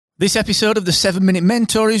This episode of the 7 Minute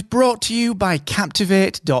Mentor is brought to you by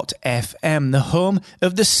Captivate.fm, the home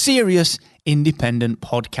of the serious independent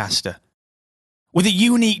podcaster. With a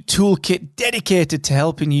unique toolkit dedicated to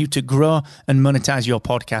helping you to grow and monetize your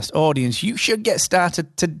podcast audience, you should get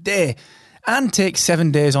started today and take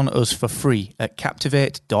 7 days on us for free at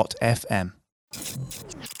Captivate.fm.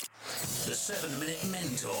 The 7 Minute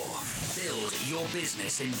Mentor. Build your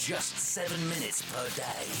business in just 7 minutes per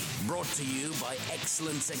day. Brought to you by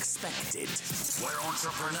Excellence Expected, where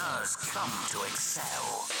entrepreneurs come to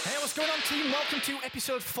excel. Hey, what's going on, team? Welcome to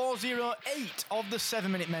episode 408 of the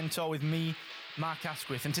 7 Minute Mentor with me, Mark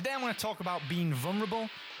Asquith. And today I'm going to talk about being vulnerable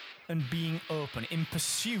and being open in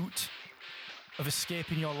pursuit of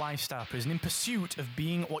escaping your lifestyle prison, in pursuit of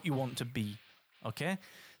being what you want to be. Okay?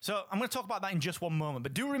 So I'm going to talk about that in just one moment.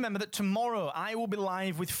 But do remember that tomorrow I will be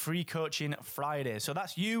live with Free Coaching Friday. So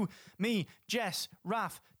that's you, me, Jess,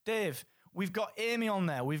 Raf, Dave. We've got Amy on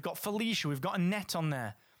there. We've got Felicia. We've got Annette on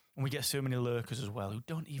there. And we get so many lurkers as well who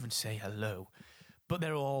don't even say hello. But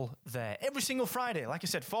they're all there. Every single Friday, like I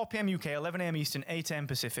said, 4 p.m. UK, 11 a.m. Eastern, 8 a.m.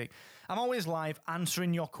 Pacific. I'm always live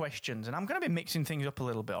answering your questions. And I'm going to be mixing things up a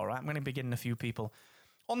little bit, all right? I'm going to be getting a few people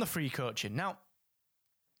on the free coaching. Now,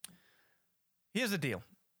 here's the deal.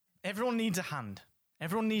 Everyone needs a hand.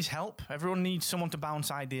 Everyone needs help. Everyone needs someone to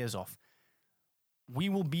bounce ideas off. We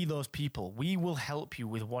will be those people. We will help you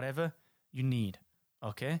with whatever you need,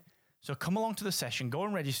 okay? So come along to the session. Go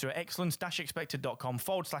and register at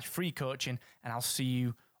excellence-expected.com/free coaching, and I'll see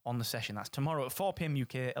you on the session. That's tomorrow at 4 p.m.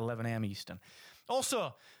 UK, 11 a.m. Eastern.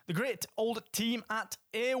 Also, the great old team at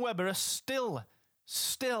Aweber are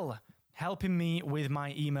still helping me with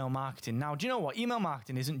my email marketing. Now, do you know what? Email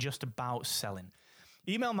marketing isn't just about selling.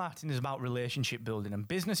 Email marketing is about relationship building, and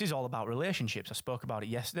business is all about relationships. I spoke about it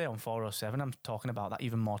yesterday on 407. I'm talking about that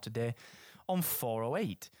even more today on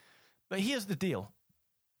 408. But here's the deal.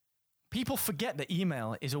 People forget that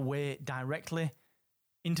email is a way directly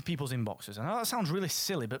into people's inboxes. I know that sounds really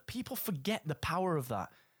silly, but people forget the power of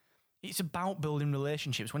that. It's about building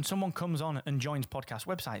relationships. When someone comes on and joins podcast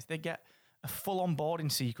websites, they get a full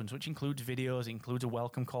onboarding sequence, which includes videos, it includes a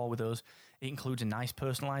welcome call with us, it includes a nice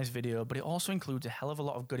personalized video, but it also includes a hell of a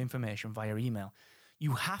lot of good information via email.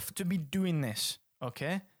 You have to be doing this,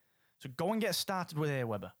 okay? So go and get started with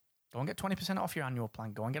Aweber. Go and get 20% off your annual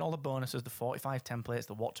plan. Go and get all the bonuses, the 45 templates,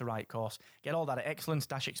 the What to Write course. Get all that at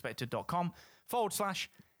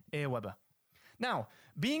excellence-expected.com/Aweber. Now,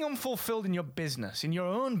 being unfulfilled in your business, in your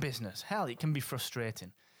own business, hell, it can be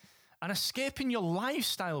frustrating. And escaping your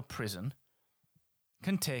lifestyle prison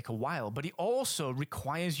can take a while, but it also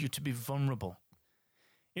requires you to be vulnerable.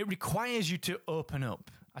 It requires you to open up.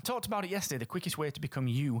 I talked about it yesterday. The quickest way to become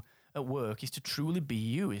you at work is to truly be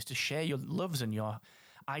you, is to share your loves and your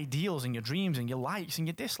ideals and your dreams and your likes and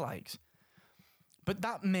your dislikes. But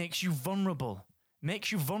that makes you vulnerable.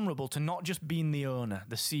 Makes you vulnerable to not just being the owner,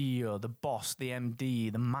 the CEO, the boss, the MD,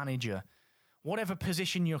 the manager, whatever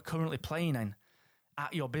position you're currently playing in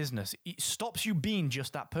at your business. It stops you being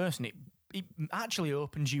just that person. It actually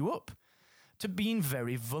opens you up to being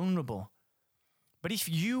very vulnerable. But if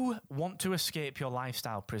you want to escape your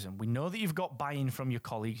lifestyle prison, we know that you've got buy-in from your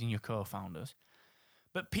colleagues and your co-founders,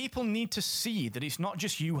 but people need to see that it's not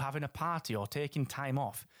just you having a party or taking time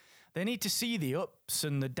off. They need to see the ups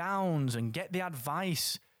and the downs and get the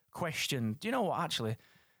advice questioned. Do you know what, actually,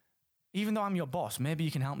 even though I'm your boss, maybe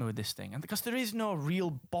you can help me with this thing. And because there is no real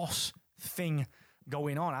boss thing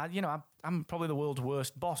going on. I'm probably the world's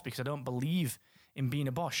worst boss because I don't believe in being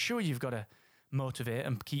a boss. Sure, you've got to motivate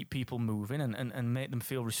and keep people moving and make them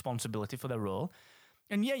feel responsibility for their role.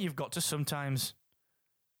 And yeah, you've got to sometimes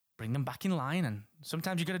bring them back in line, and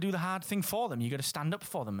sometimes you've got to do the hard thing for them. You've got to stand up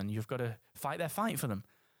for them, and you've got to fight their fight for them.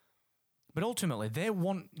 But ultimately, they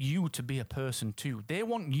want you to be a person too. They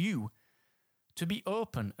want you to be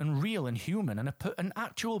open and real and human and an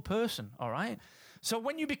actual person, all right? So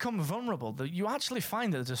when you become vulnerable, you actually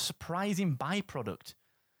find that there's a surprising byproduct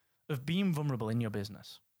of being vulnerable in your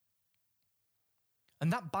business.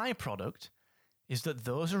 And that byproduct is that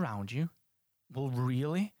those around you will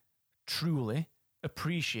really, truly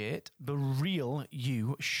appreciate the real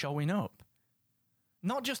you showing up.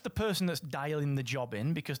 Not just the person that's dialing the job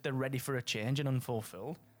in because they're ready for a change and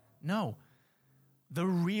unfulfilled. No, the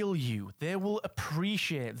real you. They will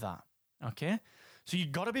appreciate that, okay? So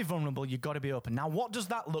you've got to be vulnerable, you've got to be open. Now, what does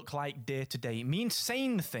that look like day to day? It means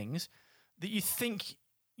saying the things that you think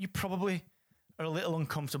you probably are a little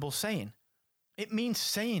uncomfortable saying. It means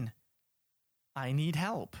saying, I need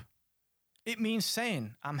help. It means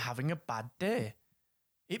saying, I'm having a bad day.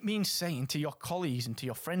 It means saying to your colleagues and to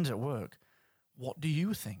your friends at work, what do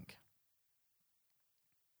you think?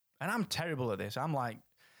 And I'm terrible at this. I'm like,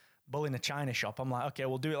 bull in a china shop. I'm like, okay,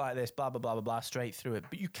 we'll do it like this, blah, blah, blah, blah, blah, straight through it.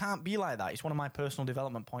 But you can't be like that. It's one of my personal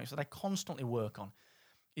development points that I constantly work on,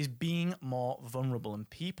 is being more vulnerable. And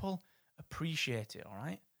people appreciate it, all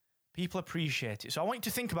right? People appreciate it. So I want you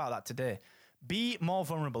to think about that today. Be more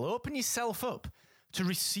vulnerable. Open yourself up to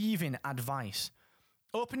receiving advice.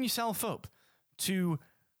 Open yourself up to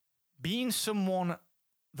being someone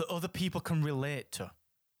that other people can relate to,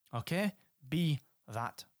 okay? Be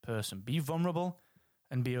that person. Be vulnerable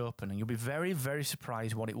and be open, and you'll be very, very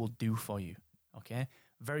surprised what it will do for you, okay?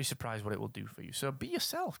 Very surprised what it will do for you. So be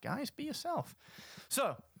yourself, guys. Be yourself.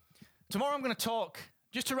 So tomorrow I'm going to talk,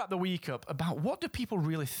 just to wrap the week up, about what do people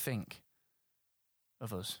really think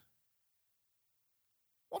of us?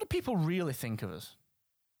 What do people really think of us?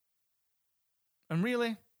 And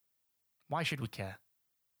really, why should we care?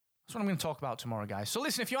 That's what I'm going to talk about tomorrow, guys. So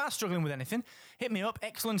listen, if you are struggling with anything, hit me up,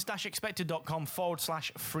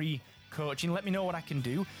 excellence-expected.com/free coaching. Let me know what I can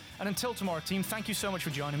do. And until tomorrow, team, thank you so much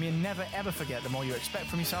for joining me. And never, ever forget, the more you expect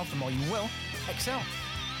from yourself, the more you will excel.